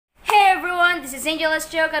This is Angel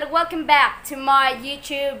Estioca and welcome back to my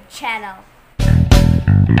YouTube channel.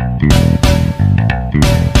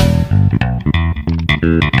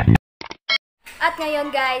 At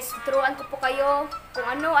ngayon guys, tuturuan ko po kayo kung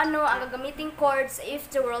ano-ano ang gagamiting chords if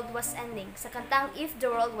the world was ending. Sa kantang If the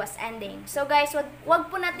World Was Ending. So guys, wag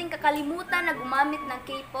po natin kakalimutan na gumamit ng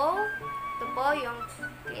capo. Ito po yung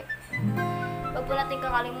clip. Wag po natin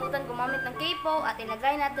kakalimutan gumamit ng capo at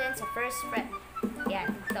ilagay natin sa first fret. Yan,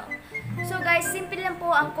 ito. So guys, simple lang po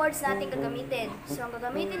ang chords natin gagamitin. So ang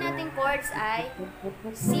gagamitin natin chords ay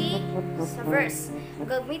C sa verse. Ang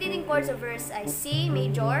gagamitin natin chords sa verse ay C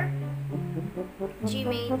major, G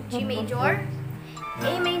major,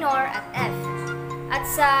 A minor at F. At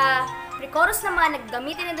sa pre-chorus naman,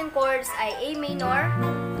 naggamitin natin chords ay A minor,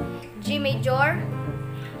 G major,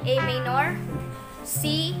 A minor,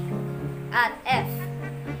 C at F.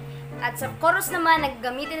 At sa chorus naman,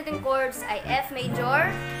 naggamitin natin chords ay F major,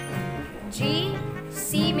 G,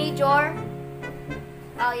 C major,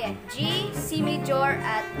 G, C major,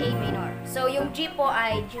 at A minor. So, yung G po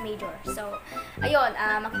ay G major. So, ayun,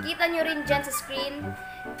 makikita nyo rin dyan sa screen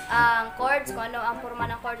ang chords, kung ano ang forma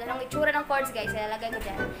ng chords, anong itsura ng chords guys, ilalagay ko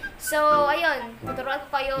dyan. So, ayun, tuturuan ko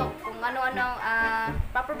kayo kung ano-ano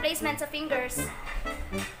proper placement sa fingers.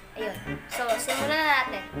 Ayun. So, simulan na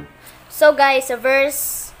natin. So, guys, sa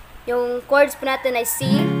verse, yung chords po natin ay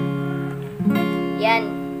C. Yan.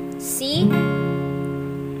 C.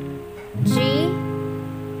 G.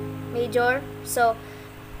 Major. So,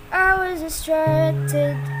 I was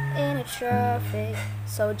distracted in a traffic.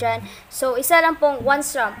 So, dyan. So, isa lang pong one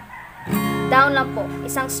strum. Down lang po.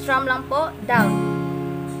 Isang strum lang po. Down.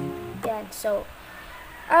 Yan. So,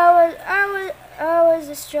 I was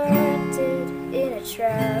distracted in a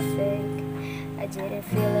traffic. I didn't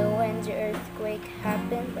feel it when the earthquake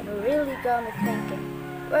happened, but it really got me thinking.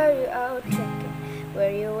 Were you out drinking? Were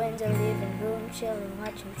you in the living room chilling,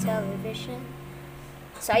 watching television?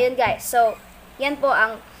 So, ayun guys. So, yan po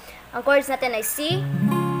ang chords natin ay C,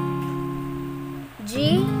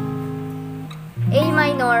 G, A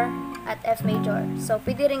minor, at F major. So,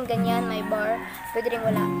 pwede rin ganyan, may bar. Pwede rin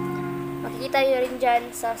wala. Makikita nyo rin dyan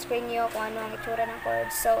sa screen nyo kung ano ang itsura ng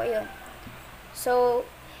chords. So, ayun. So,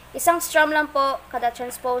 isang strum lang po kada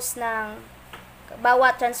transpose ng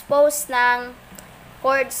bawat transpose ng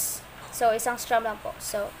chords. So, isang strum lang po.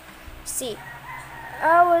 So, C.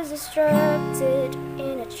 I was distracted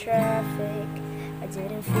in a traffic. I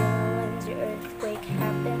didn't feel when the earthquake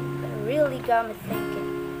happened, but it really got me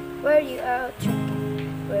thinking. Were you out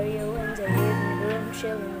drinking? Were you in the living room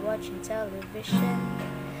chilling, watching television?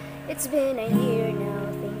 It's been a year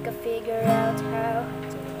now. Think I figure out how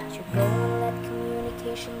to let you go and let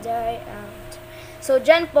communication die out. So,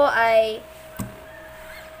 dyan po ay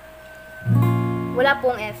wala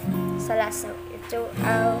pong F sa last. Ito,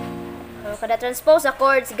 so, kada transpose sa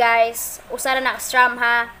chords, guys, usara na strum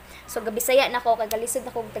ha. So, gabisaya na ko, kagalisod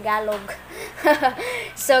na ko Tagalog.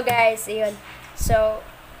 So, guys, yun. So,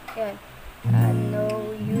 yun. I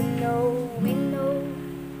know, you know, we know.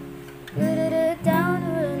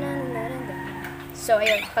 So,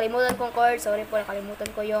 ayun. Kalimutan kong chords. Sorry po, nakalimutan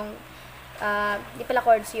ko yung di pala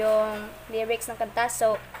chords, yung lyrics ng kanta.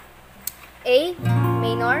 So, A,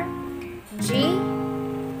 minor, G,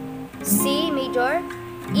 C, major,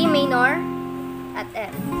 E minor, at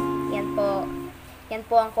F. Yan po. Yan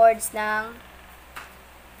po ang chords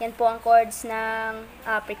ng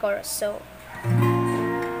pre-chorus. So,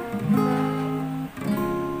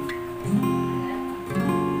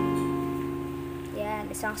 yan.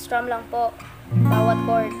 Isang strum lang po bawat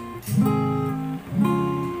chord.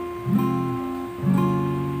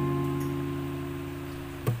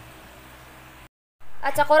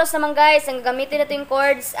 At sa chorus naman guys, ang gagamitin natin yung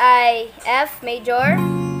chords ay F major.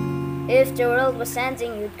 If the world was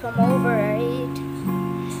ending, you'd come over, right?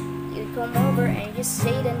 You'd come over and you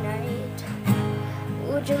stay the night.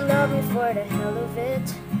 Would you love me for the hell of it?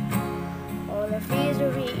 All our fears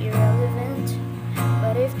are irrelevant.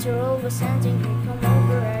 But if the world was ending, you'd come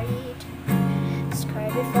over, right? The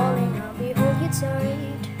sky be falling, I'll be hold you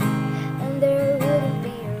tight. And there wouldn't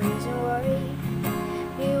be a reason why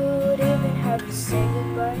we would even have to say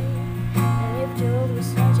goodbye. And if the world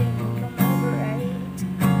was ending, you'd come over, right?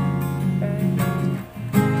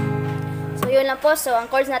 So, yun lang po. So,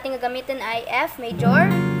 ang chords natin gagamitin ay F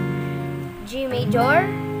major, G major,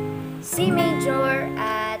 C major,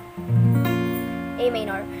 at A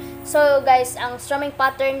minor. So, guys, ang strumming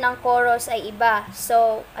pattern ng chorus ay iba.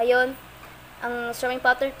 So, ayun. Ang strumming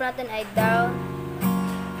pattern po natin ay down,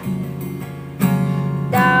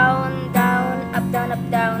 down, down, up, down, up,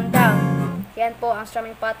 down, down. Yan po ang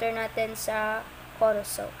strumming pattern natin sa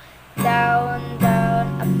chorus. So, down,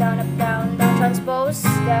 down, up, down, up, down, down. transpose,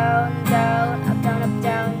 down, down, up, down,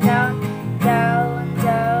 down, down,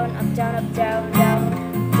 down, up, down, down, down,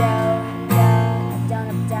 down,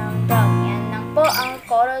 up, down, down. Yan lang po ang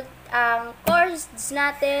chords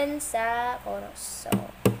natin sa chorus.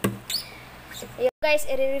 So, ayun guys,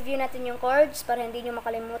 i-review natin yung chords para hindi nyo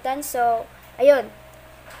makalimutan. So, ayun.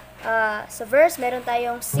 Sa verse, meron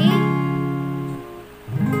tayong C,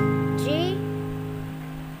 G,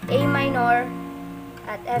 A minor,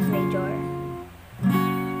 at F major.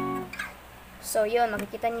 So, yun.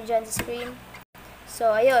 Makikita nyo dyan sa screen.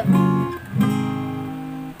 So, ayun.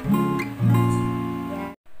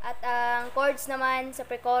 Yan. At ang chords naman sa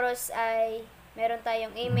pre-chorus ay meron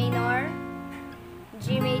tayong A minor,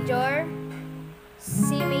 G major,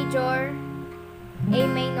 C major, A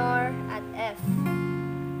minor, at F.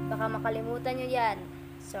 Baka makalimutan nyo yan.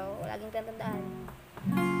 So, laging tatandaan.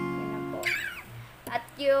 Yan lang po. At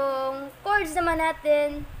yung chords naman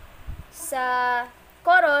natin sa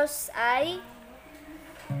chorus ay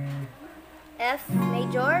F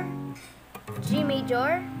major, G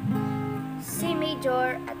major, C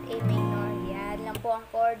major, at A minor. Yan lang po ang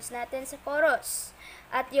chords natin sa chorus.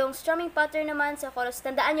 At yung strumming pattern naman sa chorus,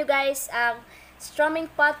 tandaan nyo guys, ang strumming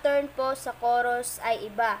pattern po sa chorus ay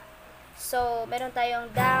iba. So, meron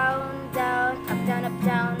tayong down, down, up,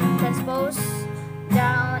 down, transpose,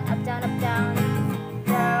 down, up, down, down,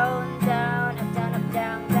 down, down, up, down,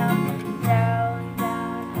 down, down, down,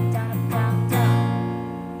 down, up, down, down, down.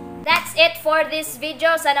 That's it for this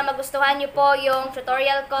video. Sana magustuhan nyo po yung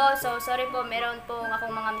tutorial ko. So, sorry po, meron po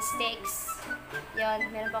akong mga mistakes.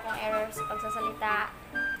 Yun, meron po akong error sa pagsasalita.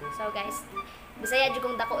 So, guys, Bisaya jud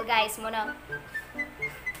kong dako guys mo na.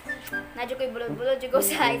 Nadyo ko'y bulod-bulod jud ko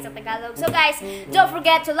sa Tagalog. So guys, don't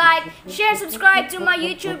forget to like, share, subscribe to my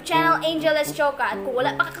YouTube channel, Angel Estioca. At kung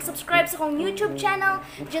wala pa ka-subscribe sa akong YouTube channel,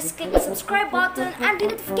 just click the subscribe button and the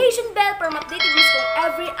notification bell para ma-update you kung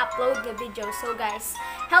every upload na video. So guys,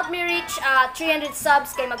 help me reach 300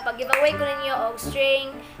 subs kay magpag-giveaway ko ninyo og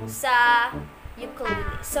string sa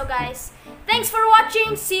ukulele. So guys, thanks for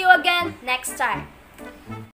watching. See you again next time.